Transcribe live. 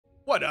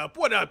What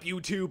up,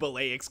 YouTube?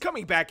 ALeix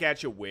coming back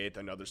at you with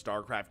another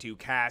StarCraft 2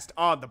 cast.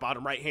 On the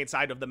bottom right-hand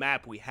side of the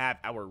map, we have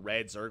our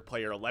red Zerg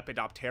player,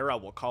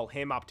 ALepidoptera. We'll call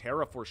him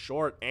Optera for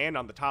short. And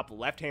on the top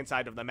left-hand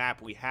side of the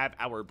map, we have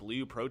our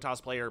blue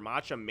Protoss player,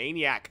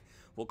 MatchaManiac.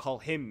 We'll call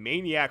him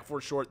Maniac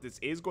for short. This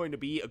is going to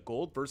be a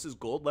gold versus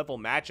gold level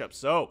matchup,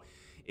 so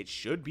it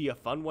should be a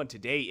fun one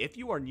today. If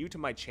you are new to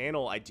my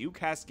channel, I do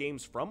cast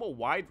games from a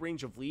wide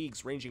range of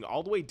leagues, ranging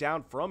all the way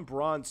down from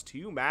Bronze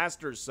to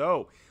Masters,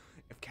 so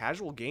if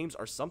casual games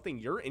are something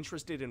you're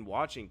interested in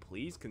watching,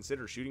 please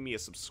consider shooting me a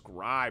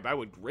subscribe. I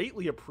would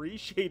greatly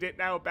appreciate it.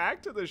 Now,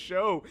 back to the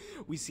show.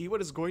 We see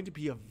what is going to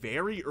be a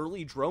very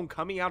early drone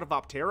coming out of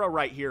Optera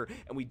right here,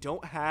 and we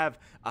don't have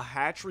a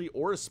hatchery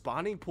or a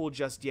spawning pool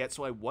just yet,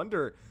 so I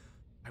wonder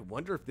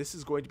if this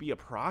is going to be a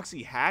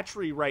proxy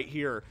hatchery right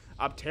here.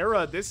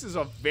 Optera, this is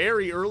a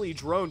very early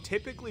drone.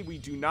 Typically, we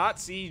do not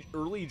see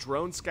early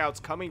drone scouts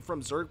coming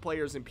from Zerg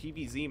players in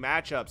PvZ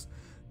matchups.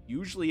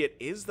 Usually it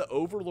is the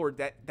Overlord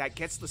that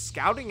gets the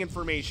scouting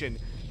information.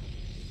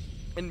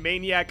 And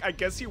Maniac, I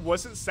guess he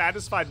wasn't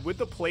satisfied with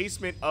the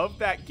placement of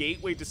that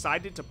gateway,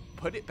 decided to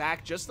put it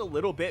back just a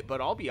little bit,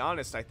 but I'll be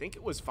honest, I think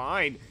it was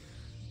fine.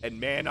 And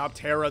man,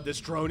 Optera, this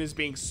drone is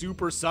being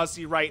super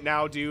sussy right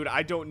now, dude.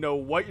 I don't know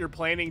what you're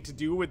planning to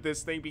do with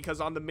this thing,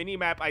 because on the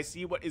minimap, I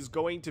see what is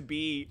going to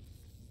be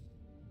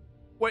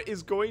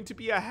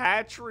a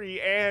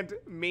hatchery, and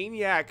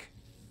Maniac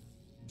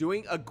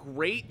doing a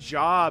great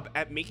job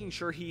at making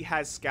sure he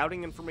has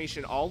scouting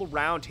information all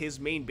around his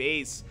main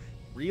base.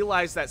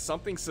 Realize that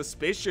something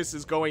suspicious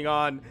is going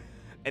on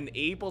and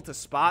able to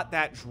spot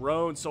that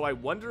drone. So I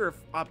wonder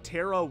if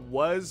Optera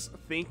was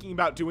thinking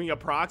about doing a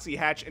proxy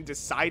hatch and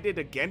decided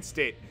against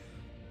it.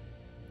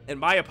 And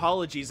my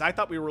apologies, I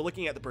thought we were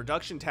looking at the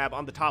production tab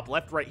on the top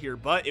left right here,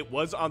 but it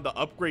was on the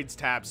upgrades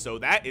tab, so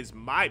that is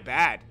my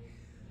bad.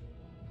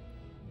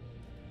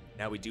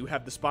 Now, we do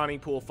have the spawning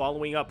pool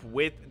following up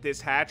with this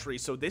hatchery,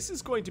 so this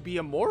is going to be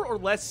a more or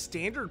less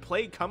standard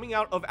play coming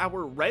out of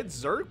our red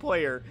Zerg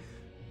player.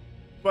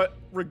 But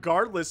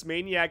regardless,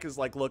 Maniac is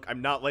like, look,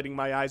 I'm not letting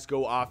my eyes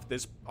go off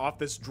this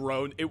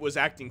drone. It was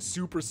acting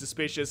super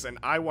suspicious, and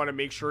I want to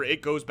make sure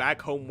it goes back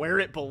home where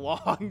it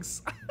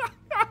belongs.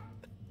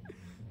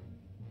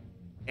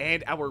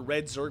 And our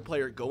red Zerg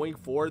player going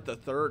for the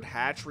third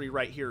hatchery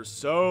right here.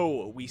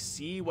 So we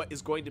see what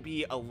is going to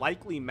be a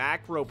likely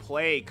macro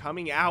play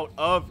coming out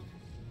of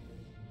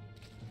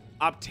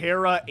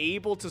Optera,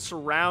 able to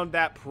surround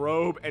that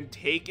probe and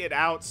take it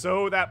out.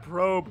 So that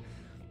probe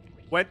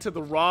went to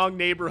the wrong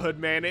neighborhood,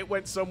 man. It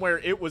went somewhere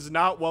it was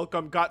not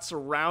welcome, got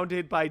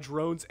surrounded by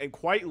drones, and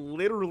quite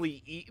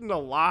literally eaten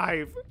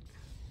alive.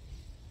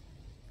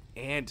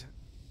 And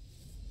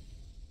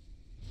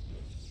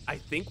I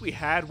think we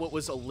had what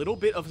was a little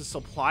bit of a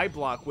supply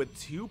block with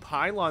two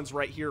pylons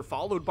right here,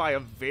 followed by a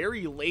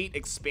very late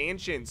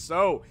expansion.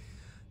 So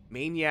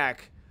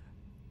Maniac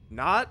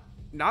not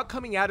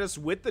coming at us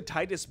with the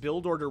tightest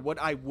build order. What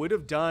I would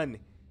have done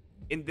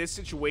in this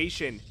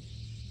situation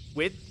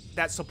with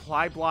that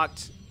supply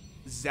blocked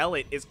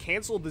Zealot is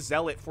cancel the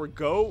Zealot,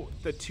 forgo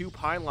the two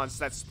pylons.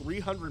 That's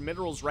 300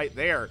 minerals right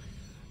there.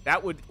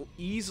 That would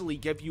easily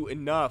give you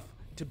enough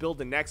to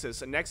build a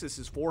Nexus. A Nexus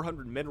is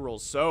 400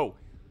 minerals, so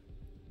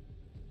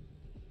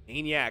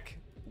Maniac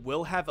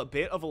will have a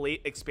bit of a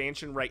late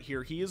expansion right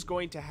here. He is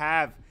going to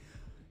have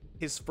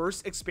his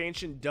first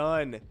expansion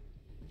done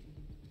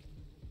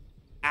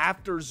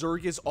after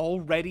Zerg is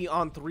already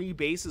on 3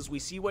 bases. We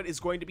see what is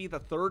going to be the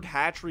third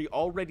hatchery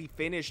already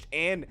finished,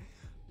 and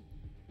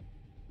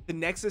the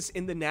Nexus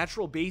in the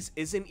natural base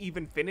isn't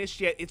even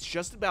finished yet. It's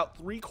just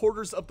about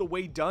 3/4 of the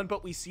way done,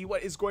 but we see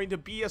what is going to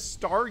be a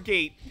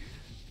Stargate.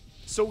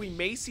 So we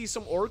may see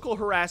some Oracle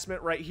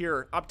harassment right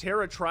here.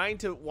 Optera trying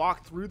to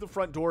walk through the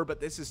front door, but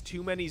this is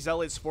too many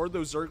Zealots for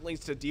those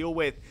Zerglings to deal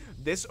with.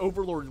 This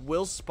Overlord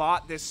will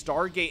spot this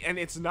Stargate, and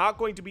it's not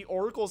going to be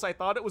Oracles. I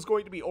thought it was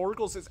going to be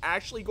Oracles. It's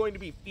actually going to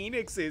be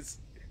Phoenixes.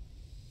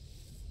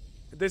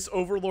 This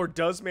Overlord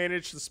does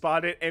manage to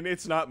spot it, and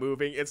it's not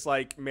moving. It's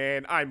like,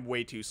 man, I'm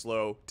way too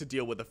slow to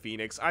deal with a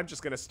Phoenix. I'm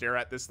just going to stare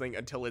at this thing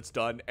until it's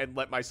done and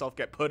let myself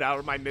get put out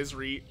of my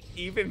misery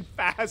even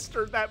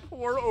faster. That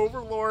poor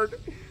Overlord.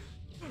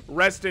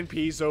 Rest in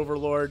peace,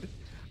 Overlord.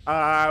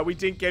 We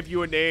didn't give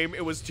you a name.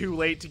 It was too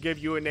late to give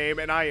you a name,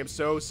 and I am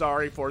so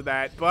sorry for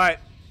that. But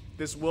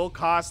this will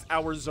cost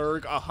our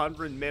Zerg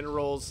 100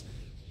 minerals,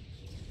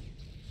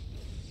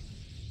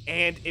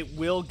 and it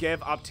will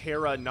give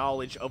Optera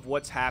knowledge of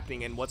what's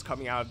happening and what's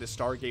coming out of this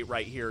Stargate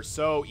right here.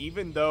 So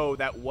even though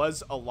that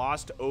was a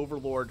lost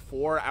Overlord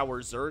for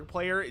our Zerg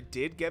player, it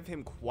did give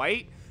him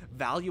quite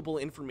valuable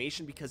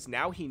information, because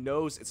now he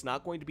knows it's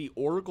not going to be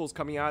Oracles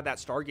coming out of that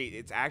Stargate.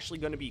 It's actually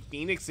going to be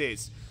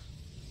Phoenixes,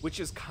 which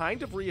is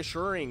kind of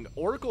reassuring.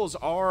 Oracles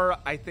are,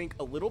 I think,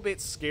 a little bit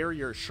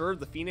scarier. Sure,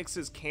 the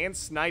Phoenixes can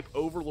snipe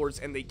Overlords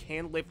and they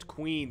can lift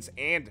Queens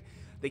and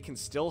they can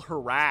still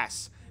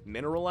harass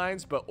mineral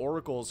lines, but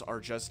Oracles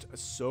are just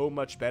so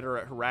much better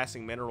at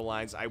harassing mineral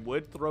lines. I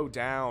would throw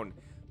down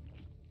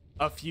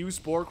a few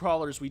spore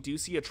crawlers. We do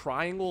see a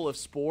triangle of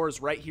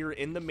spores right here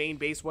in the main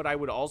base. What I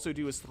would also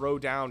do is throw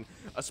down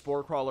a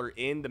spore crawler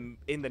in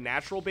the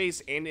natural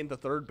base and in the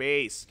third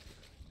base.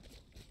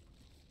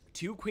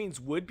 2 queens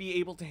would be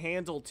able to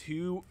handle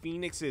 2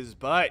 phoenixes,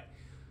 but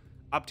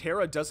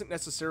Aptera doesn't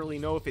necessarily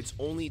know if it's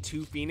only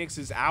 2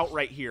 phoenixes out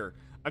right here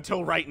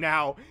until right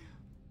now.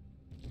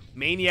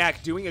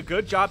 Maniac doing a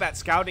good job at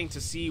scouting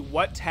to see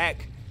what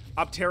tech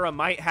Aptera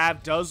might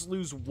have. Does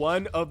lose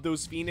one of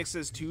those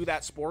phoenixes to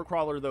that spore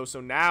crawler though, so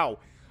now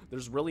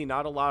there's really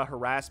not a lot of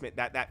harassment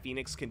that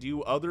phoenix can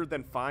do other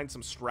than find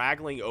some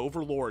straggling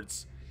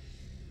overlords.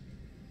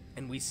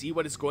 And we see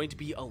what is going to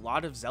be a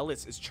lot of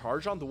zealots. Is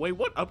charge on the way?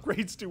 What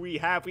upgrades do we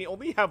have? We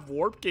only have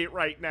warp gate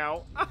right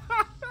now.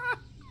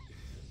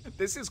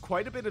 This is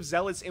quite a bit of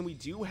zealots, and we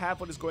do have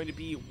what is going to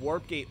be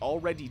warp gate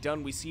already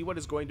done. We see what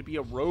is going to be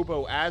a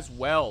robo as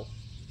well.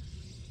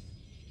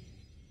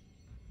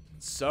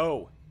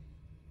 So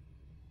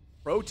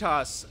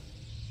Protoss,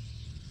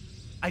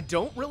 I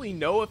don't really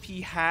know if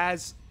he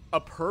has a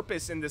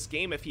purpose in this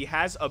game, if he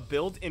has a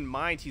build in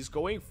mind. He's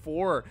going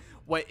for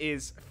what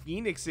is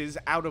phoenixes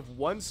out of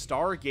 1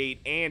 Stargate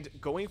and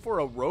going for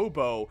a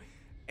robo,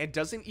 and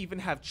doesn't even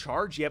have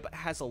charge yet, but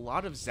has a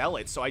lot of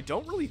zealots. So I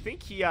don't really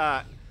think he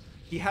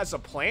has a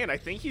plan. I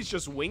think he's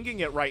just winging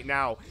it right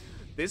now.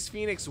 This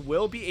Phoenix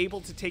will be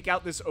able to take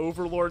out this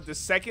Overlord. The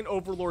second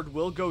Overlord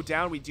will go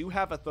down. We do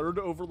have a third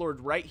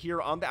Overlord right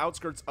here on the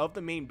outskirts of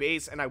the main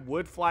base, and I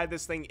would fly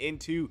this thing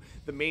into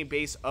the main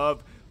base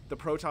of the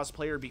Protoss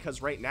player,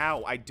 because right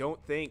now I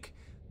don't think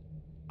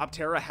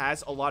Aptera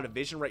has a lot of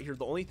vision right here.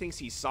 The only things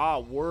he saw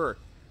were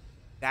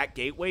that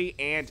gateway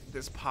and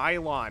this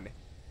pylon.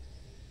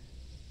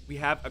 We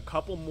have a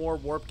couple more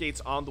warp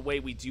gates on the way.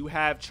 We do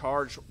have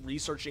charge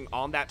researching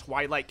on that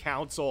Twilight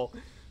Council.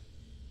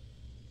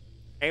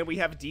 And we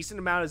have a decent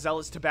amount of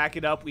zealots to back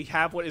it up. We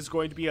have what is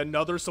going to be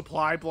another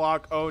supply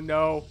block. Oh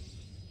no.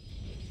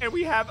 And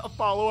we have a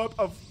follow-up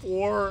of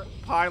 4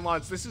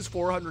 pylons. This is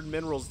 400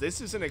 minerals.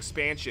 This is an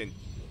expansion.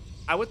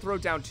 I would throw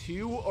down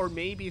 2 or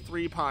maybe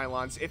 3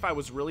 pylons if I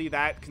was really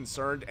that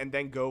concerned, and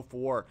then go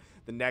for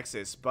the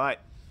Nexus. But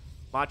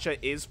Matcha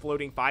is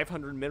floating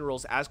 500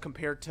 minerals as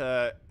compared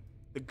to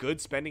the good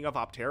spending of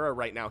Aptera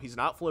right now. He's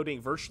not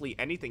floating virtually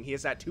anything. He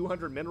is at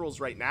 200 minerals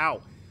right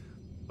now,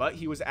 but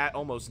he was at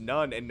almost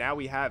none, and now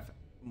we have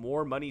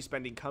more money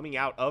spending coming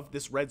out of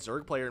this red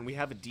Zerg player, and we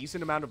have a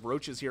decent amount of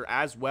roaches here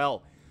as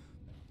well.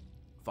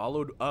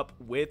 Followed up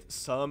with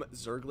some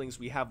Zerglings.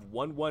 We have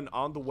 1-1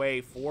 on the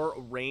way for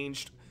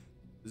ranged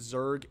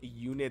Zerg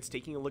units.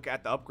 Taking a look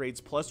at the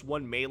upgrades,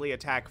 +1 melee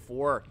attack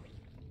for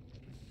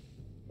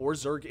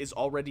Zerg is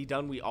already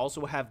done. We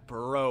also have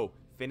Burrow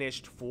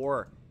finished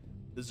for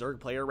the Zerg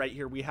player right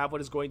here. We have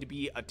what is going to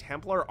be a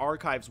Templar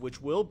Archives,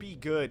 which will be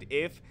good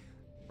if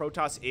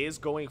Protoss is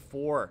going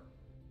for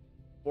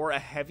a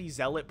heavy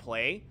zealot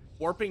play.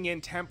 Warping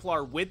in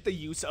Templar with the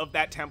use of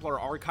that Templar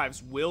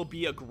Archives will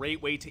be a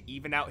great way to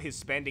even out his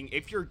spending.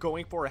 If you're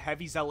going for a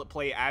heavy zealot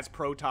play as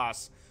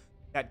Protoss,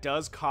 that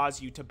does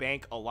cause you to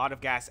bank a lot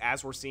of gas,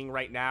 as we're seeing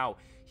right now.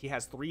 He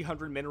has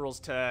 300 minerals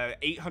to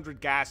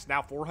 800 gas,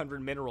 now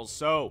 400 minerals.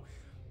 So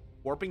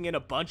warping in a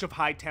bunch of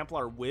high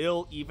Templar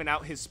will even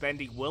out his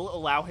spending, will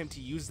allow him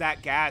to use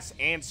that gas,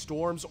 and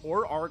Storms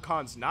or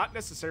Archons, not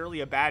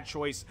necessarily a bad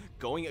choice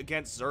going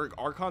against Zerg.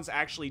 Archons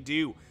actually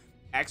do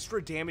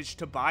extra damage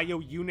to bio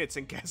units,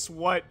 and guess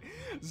what?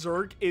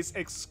 Zerg is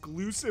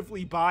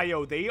exclusively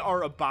bio. They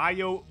are a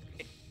bio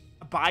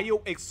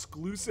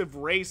exclusive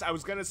race. I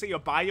was gonna say a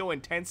bio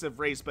intensive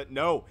race, but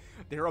no,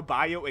 they're a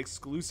bio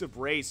exclusive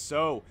race.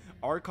 So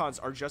Archons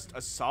are just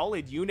a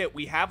solid unit.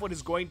 We have what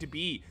is going to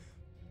be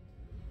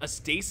a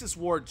stasis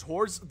ward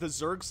towards the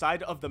Zerg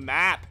side of the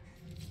map.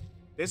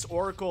 This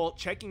Oracle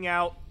checking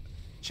out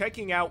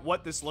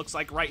what this looks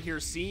like right here,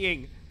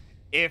 seeing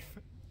if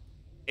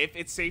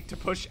it's safe to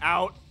push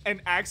out,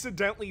 and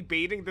accidentally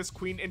baiting this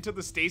queen into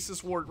the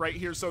stasis ward right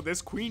here. So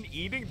this queen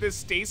eating this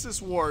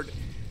stasis ward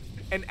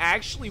and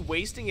actually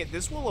wasting it.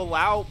 This will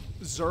allow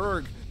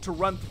Zerg to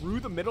run through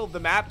the middle of the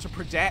map to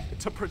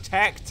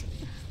protect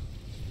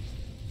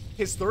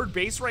his third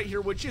base right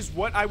here, which is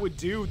what I would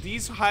do.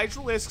 These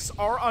Hydralisks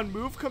are on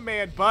move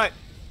command, but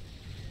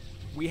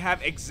we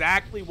have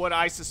exactly what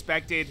I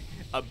suspected.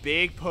 A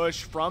big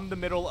push from the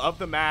middle of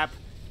the map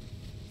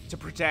to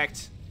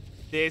protect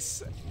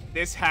this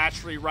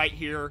hatchery right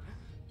here.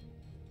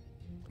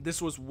 This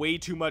was way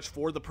too much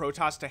for the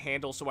Protoss to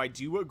handle, so I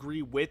do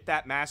agree with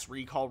that mass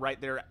recall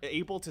right there.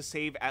 Able to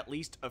save at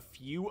least a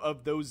few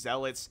of those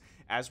zealots.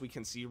 As we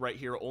can see right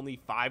here, only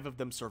 5 of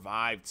them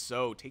survived.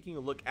 So taking a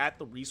look at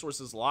the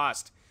resources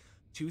lost,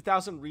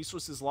 2,000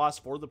 resources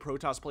lost for the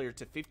Protoss player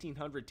to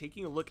 1,500.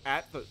 Taking a look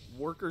at the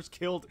workers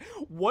killed,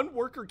 1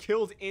 worker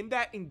killed in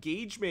that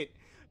engagement.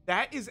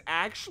 That is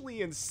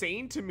actually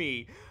insane to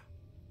me.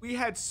 We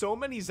had so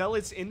many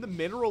zealots in the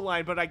mineral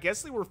line, but I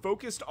guess they were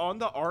focused on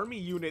the army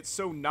units,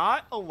 so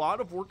not a lot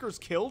of workers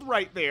killed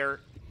right there.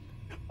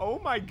 Oh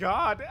my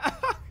god.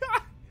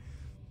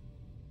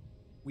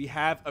 We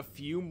have a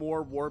few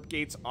more warp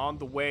gates on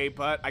the way,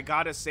 but I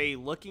gotta say,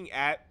 looking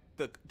at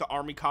the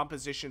army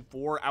composition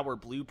for our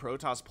blue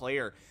Protoss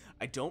player.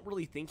 I don't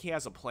really think he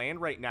has a plan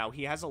right now.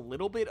 He has a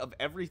little bit of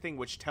everything,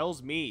 which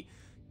tells me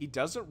he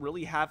doesn't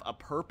really have a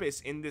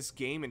purpose in this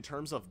game in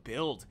terms of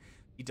build.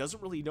 He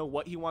doesn't really know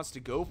what he wants to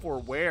go for,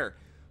 where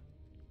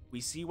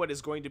we see what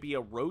is going to be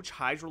a Roach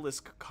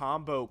Hydralisk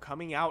combo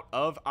coming out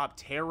of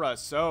Optera.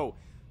 So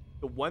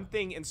the one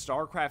thing in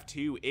StarCraft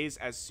 2 is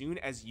as soon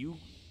as you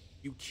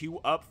queue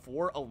up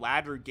for a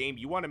ladder game,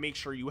 you want to make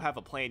sure you have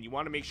a plan. You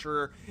want to make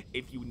sure,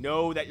 if you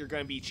know that you're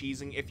going to be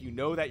cheesing, if you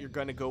know that you're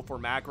going to go for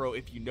macro,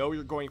 if you know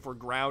you're going for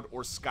ground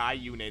or sky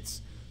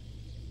units,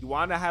 you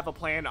want to have a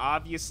plan.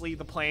 Obviously,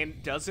 the plan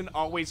doesn't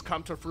always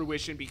come to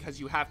fruition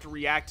because you have to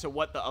react to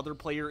what the other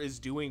player is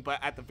doing,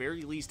 but at the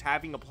very least,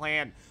 having a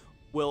plan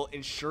will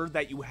ensure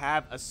that you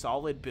have a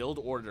solid build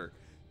order.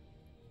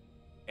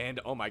 And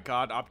oh my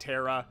god,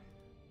 Optera,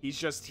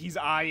 he's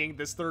eyeing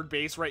this third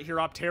base right here.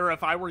 Optera,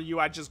 if I were you,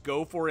 I'd just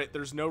go for it.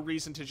 There's no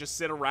reason to just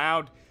sit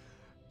around.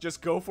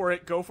 Just go for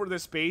it. Go for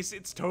this base.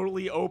 It's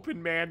totally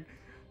open, man.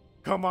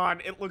 Come on.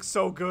 It looks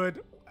so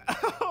good.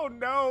 Oh,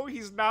 no.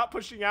 He's not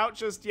pushing out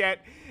just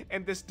yet.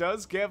 And this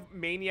does give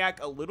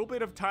Maniac a little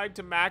bit of time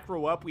to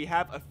macro up. We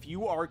have a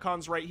few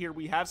Archons right here.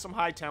 We have some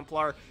High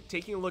Templar.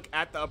 Taking a look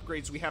at the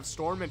upgrades, we have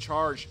Storm and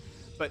Charge,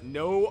 but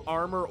no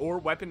armor or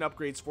weapon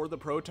upgrades for the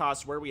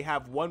Protoss, where we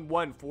have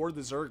 1-1 for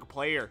the Zerg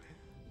player.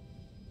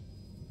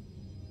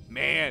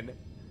 Man,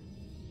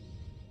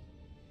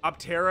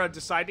 Optera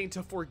deciding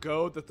to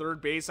forego the third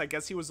base. I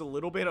guess he was a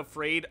little bit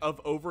afraid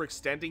of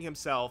overextending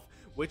himself,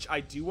 which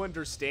I do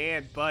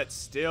understand, but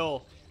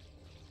still,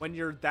 when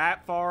you're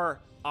that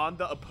far on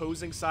the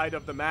opposing side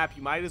of the map,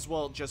 you might as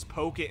well just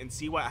poke it and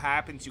see what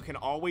happens. You can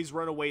always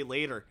run away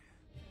later.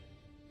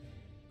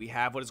 We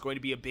have what is going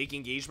to be a big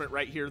engagement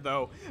right here,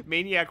 though.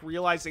 Maniac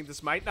realizing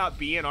this might not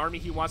be an army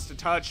he wants to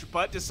touch,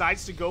 but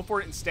decides to go for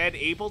it instead,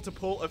 able to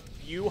pull a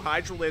few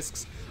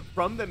Hydralisks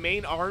from the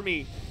main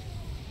army,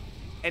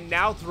 and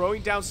now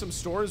throwing down some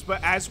Storms.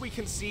 But as we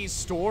can see,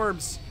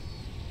 Storms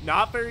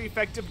not very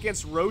effective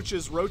against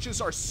Roaches.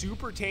 Roaches are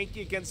super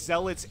tanky against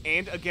Zealots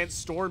and against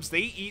Storms. They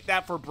eat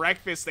that for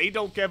breakfast. They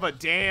don't give a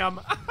damn.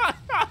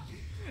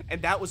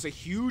 And that was a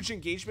huge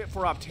engagement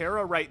for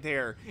Optera right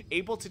there,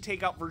 able to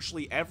take out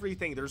virtually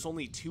everything. There's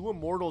only 2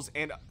 Immortals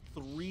and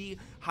 3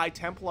 High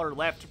Templar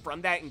left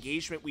from that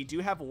engagement. We do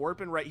have a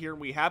Warpin right here, and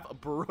we have a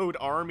burrowed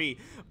army,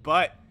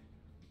 but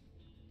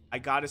I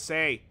gotta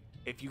say,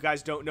 if you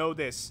guys don't know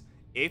this,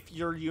 if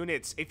your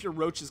units, if your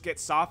Roaches get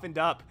softened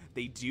up,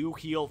 they do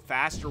heal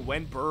faster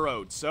when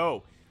burrowed.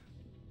 So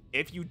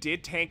if you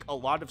did tank a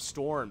lot of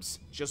Storms,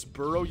 just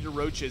burrow your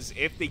Roaches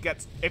if they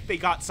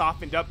got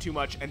softened up too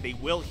much, and they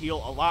will heal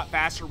a lot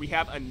faster. We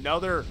have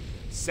another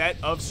set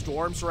of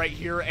Storms right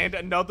here and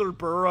another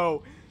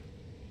burrow.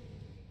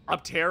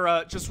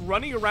 Optera just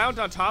running around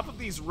on top of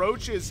these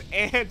Roaches,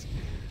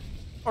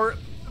 or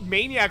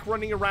Maniac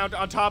running around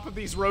on top of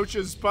these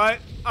Roaches, but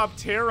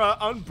Optera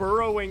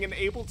unburrowing and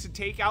able to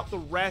take out the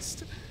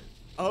rest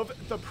of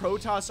the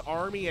Protoss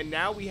army. And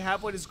now we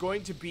have what is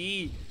going to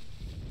be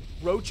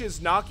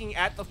Roaches knocking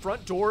at the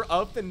front door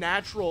of the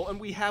natural, and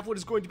we have what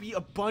is going to be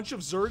a bunch of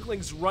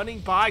Zerglings running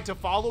by to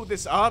follow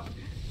this up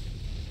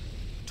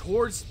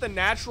towards the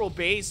natural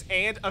base,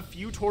 and a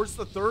few towards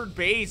the third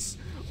base.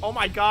 Oh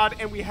my god,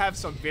 and we have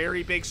some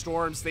very big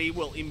Storms. They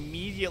will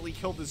immediately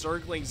kill the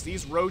Zerglings.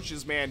 These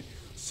Roaches, man,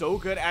 so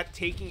good at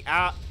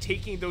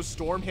taking those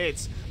Storm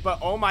hits. But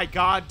oh my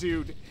god,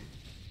 dude,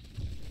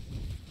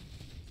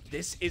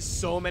 this is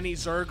so many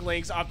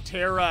Zerglings.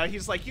 Optera,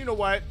 he's like, you know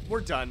what?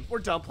 We're done. We're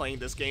done playing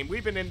this game.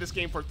 We've been in this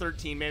game for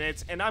 13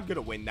 minutes, and I'm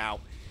gonna win now.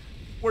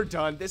 We're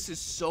done. This is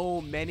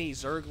so many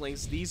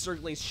Zerglings. These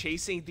Zerglings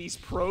chasing these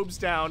probes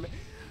down.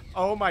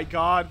 Oh my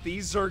god,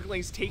 these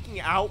Zerglings taking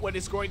out what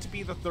is going to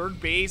be the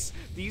third base.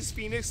 These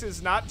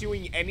Phoenixes not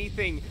doing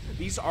anything.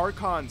 These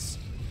Archons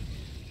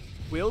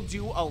will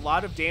do a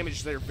lot of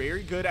damage. They're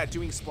very good at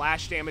doing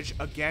splash damage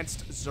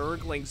against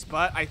Zerglings,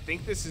 but I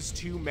think this is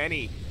too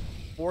many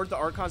for the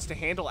Archons to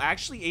handle.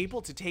 Actually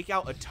able to take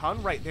out a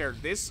ton right there.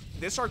 This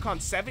Archon,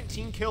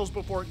 17 kills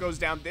before it goes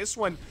down. This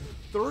one,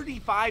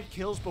 35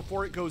 kills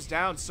before it goes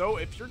down. So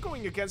if you're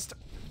going against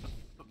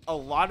a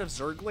lot of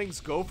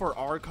Zerglings, go for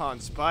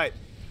Archons, but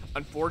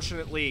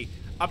unfortunately,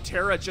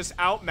 Optera just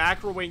out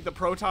macroing the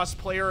Protoss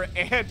player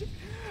and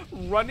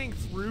running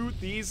through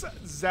these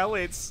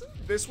Zealots.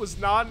 This was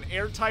not an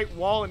airtight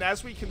wall, and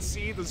as we can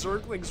see, the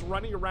Zerglings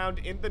running around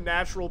in the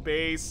natural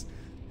base.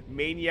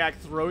 Maniac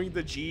throwing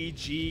the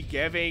GG,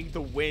 giving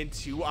the win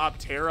to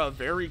Optera.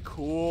 Very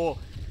cool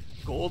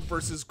gold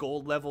versus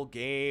gold level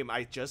game.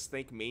 I just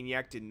think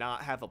Maniac did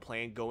not have a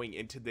plan going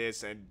into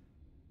this, and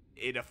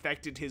it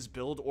affected his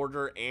build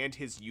order and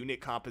his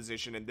unit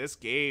composition, and this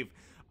gave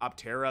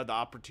Optera the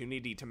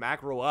opportunity to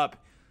macro up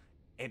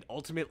and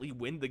ultimately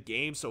win the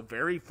game. So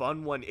very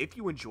fun one. If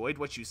you enjoyed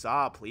what you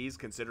saw, please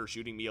consider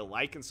shooting me a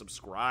like and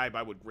subscribe.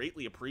 I would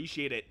greatly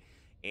appreciate it.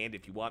 And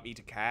if you want me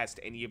to cast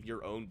any of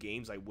your own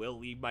games, I will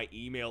leave my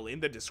email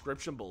in the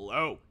description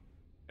below.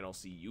 And I'll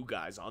see you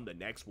guys on the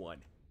next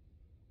one.